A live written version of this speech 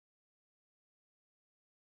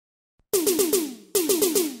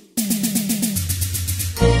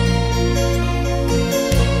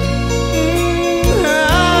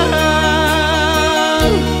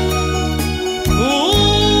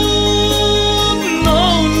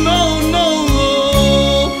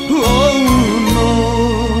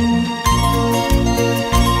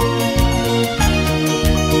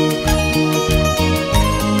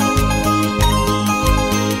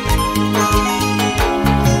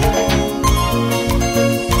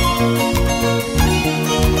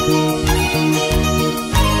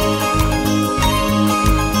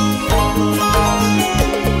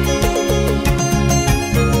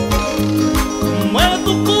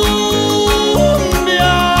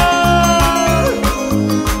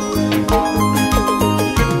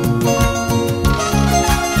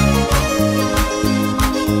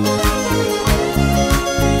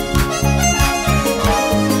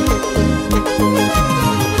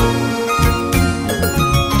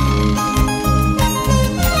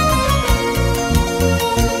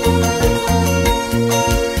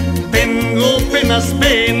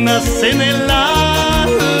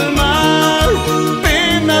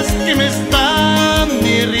que me están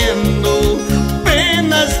hiriendo,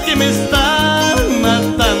 penas que me están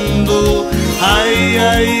matando. Ay,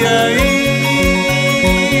 ay, ay,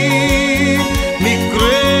 mi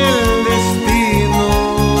cruel destino.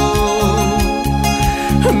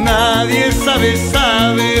 Nadie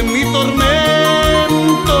sabe mi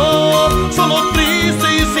tormento, solo triste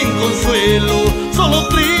y sin consuelo, solo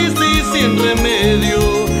triste y sin remedio.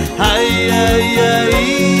 Ay, ay, ay,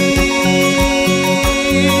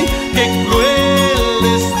 qué cruel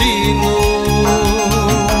destino.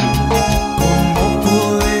 ¿Cómo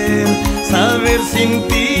poder saber sin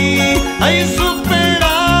ti, ay,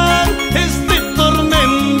 superar este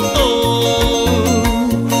tormento?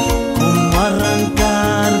 ¿Cómo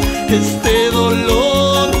arrancar este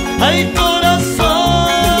dolor? Ay, corazón,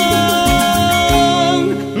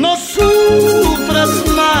 no sufras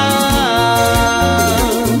más.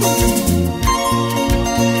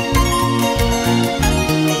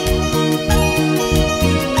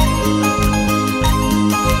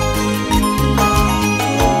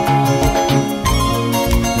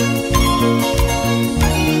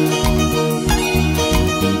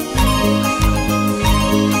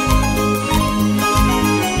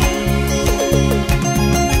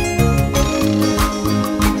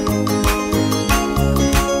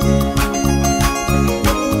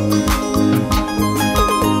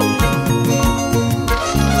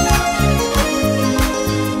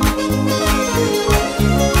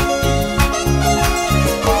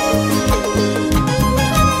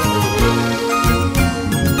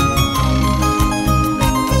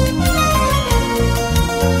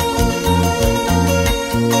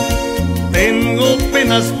 Tengo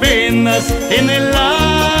penas en el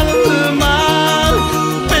alma,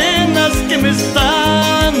 penas que me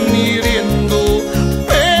están hiriendo,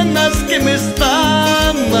 penas que me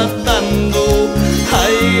están matando.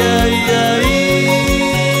 Ay, ay, ay,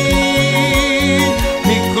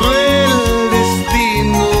 mi cruel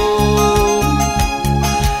destino.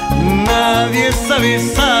 Nadie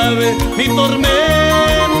sabe mi tormento,